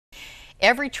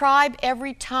Every tribe,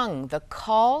 every tongue, the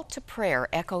call to prayer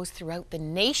echoes throughout the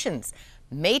nations.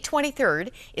 May 23rd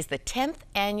is the 10th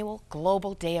annual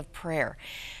Global Day of Prayer.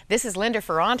 This is Linda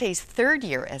Ferrante's third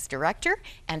year as director,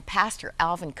 and Pastor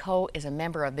Alvin Koh is a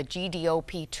member of the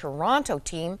GDOP Toronto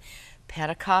team.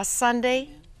 Pentecost Sunday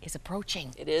is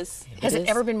approaching. It is. Has it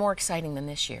ever been more exciting than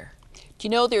this year? Do you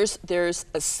know there's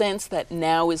a sense that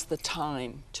now is the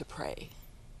time to pray?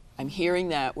 I'm hearing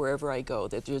that wherever I go,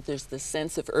 that there's this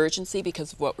sense of urgency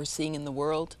because of what we're seeing in the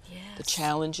world, the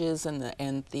challenges and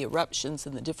the eruptions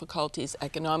and the difficulties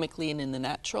economically and in the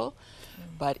natural.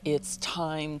 But it's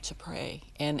time to pray,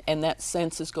 and that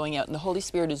sense is going out, and the Holy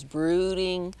Spirit is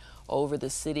brooding over the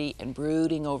city and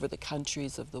brooding over the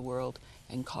countries of the world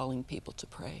and calling people to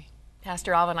pray.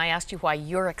 Pastor Alvin, I asked you why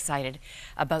you're excited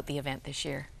about the event this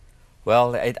year.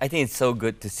 Well, I think it's so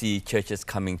good to see churches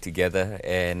coming together,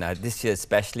 and this year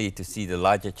especially to see the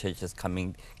larger churches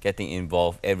getting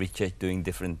involved, every church doing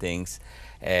different things,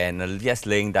 and just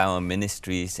laying down on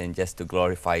ministries and just to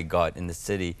glorify God in the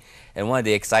city. And one of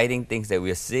the exciting things that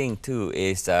we're seeing too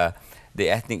is the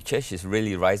ethnic church is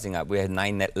really rising up. We have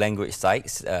 9 language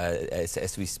sites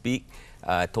as we speak,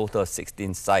 total of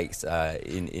 16 sites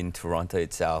in Toronto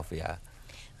itself. Yeah.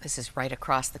 This is right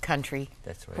across the country.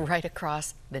 That's right. Right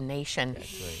across the nation.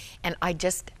 That's right. And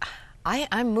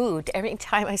I'm moved every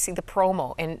time I see the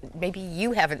promo, and maybe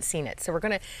you haven't seen it. So we're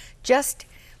going to just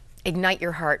ignite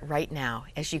your heart right now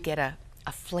as you get a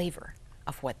flavor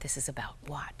of what this is about.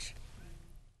 Watch.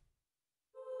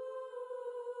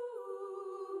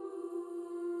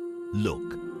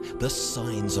 Look, the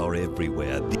signs are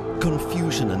everywhere. The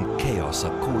confusion and chaos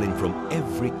are calling from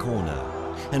every corner.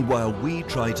 And while we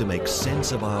try to make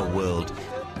sense of our world,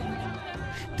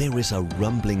 there is a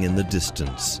rumbling in the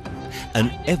distance, an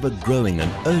ever-growing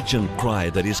and urgent cry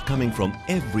that is coming from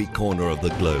every corner of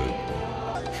the globe.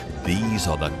 These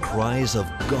are the cries of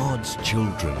God's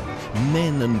children,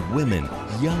 men and women,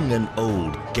 young and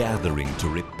old, gathering to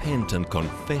repent and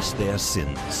confess their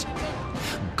sins.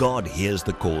 God hears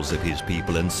the calls of His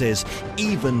people and says,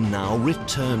 "Even now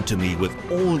return to me with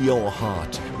all your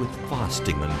heart, with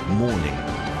fasting and mourning,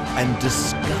 and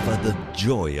discover the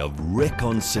joy of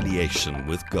reconciliation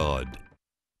with God."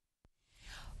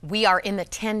 We are in the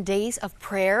 10 days of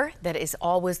prayer that is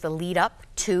always the lead up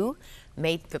to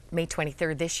May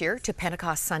 23rd this year, to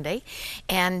Pentecost Sunday,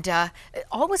 and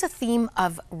always a theme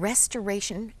of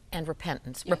restoration and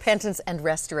repentance. Yes. Repentance and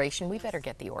restoration. We better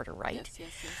get the order right.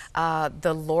 Yes.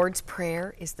 The Lord's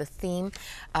Prayer is the theme.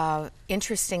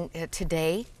 Interesting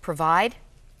today, provide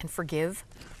and forgive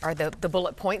are the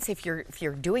bullet points if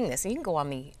you're doing this. And you can go on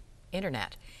the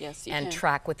internet and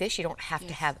track with this. You don't have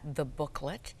to have the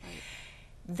booklet. Right.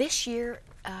 This year,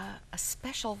 a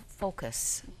special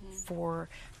focus for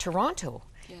Toronto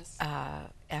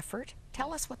effort.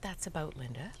 Tell us what that's about,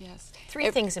 Linda. Yes. 3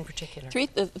 things in particular.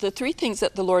 The 3 things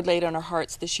that the Lord laid on our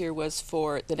hearts this year was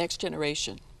for the next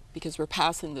generation, because we're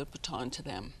passing the baton to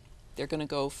them. They're going to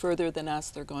go further than us.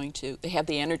 They have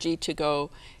the energy to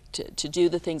go to do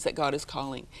the things that God is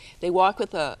calling. They walk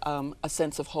with a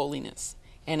sense of holiness.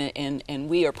 And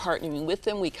we are partnering with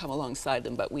them. We come alongside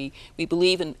them, but we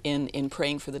believe in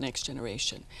praying for the next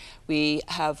generation. We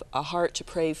have a heart to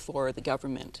pray for the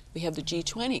government. We have the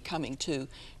G20 coming to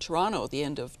Toronto at the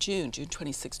end of June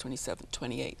 26, 27,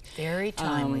 28. Very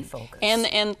timely focus.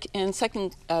 And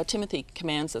 2 Timothy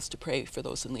commands us to pray for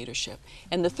those in leadership.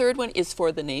 And the third one is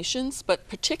for the nations, but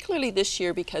particularly this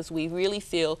year because we really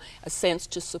feel a sense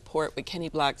to support what Kenny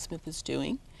Blacksmith is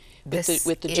doing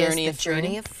with the Journey of Freedom.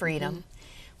 Journey of Freedom.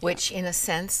 Which, in a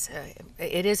sense,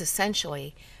 it is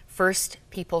essentially First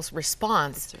People's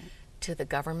response to the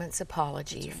government's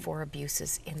apology for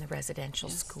abuses in the residential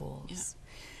schools.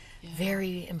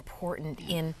 Very important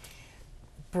in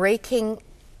breaking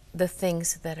the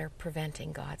things that are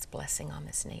preventing God's blessing on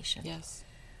this nation. Yes.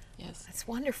 That's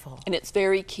wonderful. And it's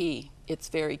very key. It's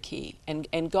very key.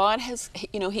 And God has,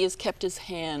 He has kept His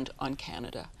hand on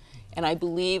Canada. And I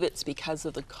believe it's because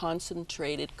of the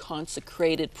concentrated,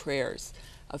 consecrated prayers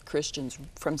of Christians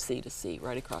from sea to sea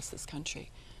right across this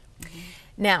country.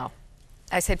 Now,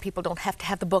 I said people don't have to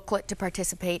have the booklet to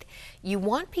participate. You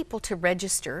want people to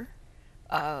register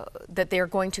that they're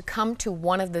going to come to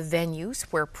one of the venues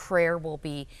where prayer will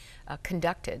be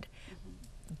conducted,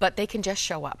 but they can just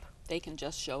show up. They can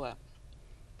just show up.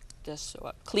 Just show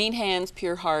up. Clean hands,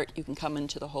 pure heart, you can come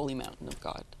into the holy mountain of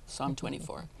God. Psalm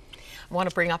 24. I want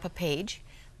to bring up a page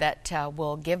that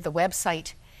will give the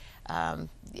website.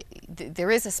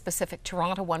 There is a specific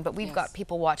Toronto one, but we've got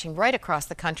people watching right across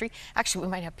the country. Actually,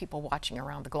 we might have people watching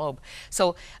around the globe.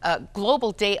 So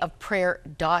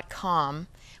globaldayofprayer.com,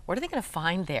 what are they going to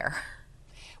find there?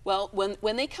 Well,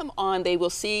 when they come on, they will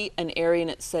see an area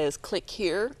and it says click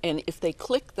here, and if they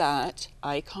click that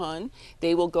icon,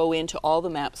 they will go into all the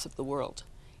maps of the world.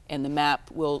 And the map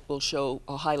will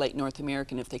highlight North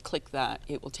America, and if they click that,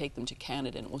 it will take them to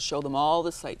Canada, and it will show them all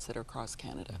the sites that are across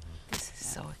Canada. This is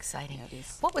so exciting. Yeah, it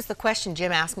is. What was the question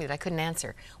Jim asked me that I couldn't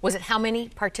answer? Was it how many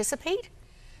participate?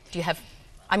 Do you have,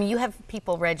 I mean, you have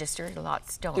people registered,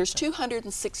 lots don't. There's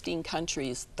 216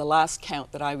 countries. The last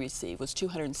count that I received was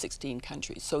 216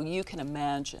 countries. So you can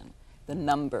imagine the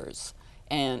numbers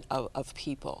of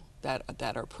people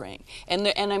that are praying. And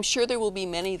I'm sure there will be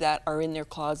many that are in their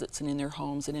closets and in their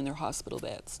homes and in their hospital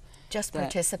beds. Just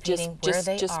participating where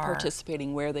they are. Just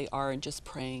participating where they are and just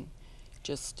praying.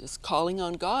 Just calling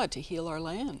on God to heal our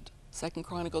land. 2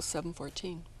 Chronicles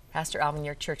 7:14. Pastor Alvin,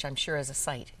 your church, I'm sure, is a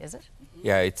site, is it?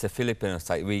 Yeah, it's a Filipino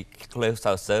site. We closed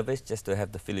our service just to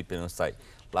have the Filipino site.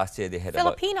 Last year they had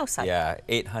Filipino site? Yeah,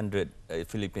 800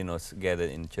 Filipinos gathered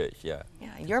in church, yeah.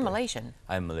 Yeah, you're Malaysian.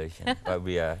 I'm Malaysian, but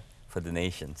we are for the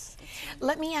nations.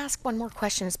 Let me ask one more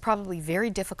question. It's probably very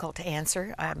difficult to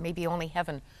answer. Maybe only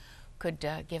heaven could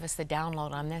give us the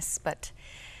download on this, but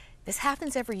this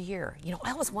happens every year. You know,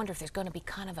 I always wonder if there's going to be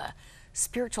kind of a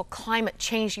spiritual climate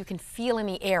change you can feel in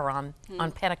the air on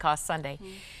Pentecost Sunday.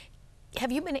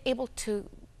 Have you been able to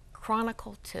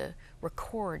chronicle, to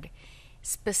record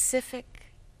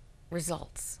specific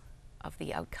results of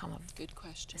the outcome of Good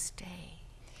question. this day?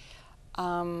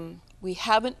 We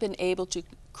haven't been able to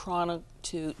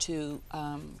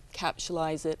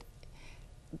capsulize it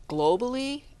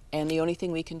globally, and the only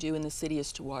thing we can do in the city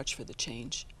is to watch for the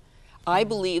change. I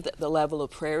believe that the level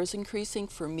of prayer is increasing.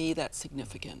 For me, that's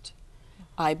significant.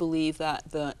 I believe that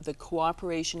the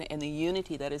cooperation and the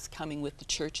unity that is coming with the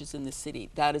churches in the city,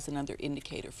 that is another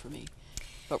indicator for me.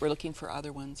 But we're looking for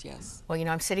other ones, yes. Well, you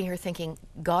know, I'm sitting here thinking,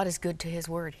 God is good to His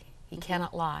word. He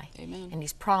cannot lie. Amen. And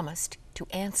He's promised to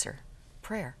answer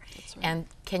prayer. That's right. And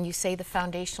can you say the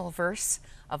foundational verse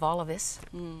of all of this?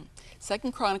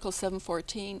 2 Chronicles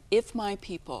 7:14, if my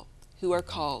people who are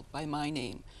called by my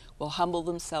name will humble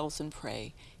themselves and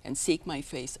pray and seek my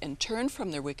face and turn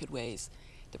from their wicked ways,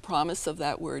 the promise of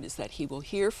that word is that He will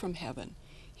hear from heaven.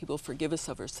 He will forgive us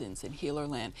of our sins and heal our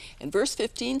land. And verse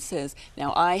 15 says,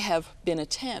 now I have been a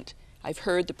tent. I've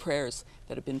heard the prayers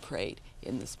that have been prayed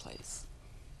in this place.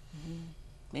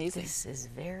 Amazing. This is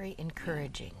very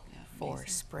encouraging for amazing.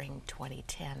 spring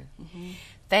 2010.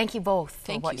 Thank you both for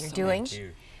Thank what you you're so doing.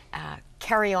 much.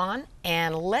 Carry on,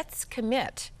 and let's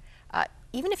commit.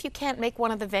 Even if you can't make one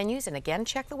of the venues, and again,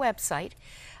 check the website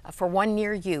for one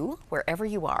near you, wherever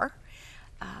you are.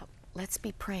 Let's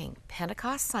be praying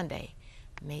Pentecost Sunday,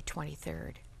 May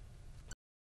 23rd.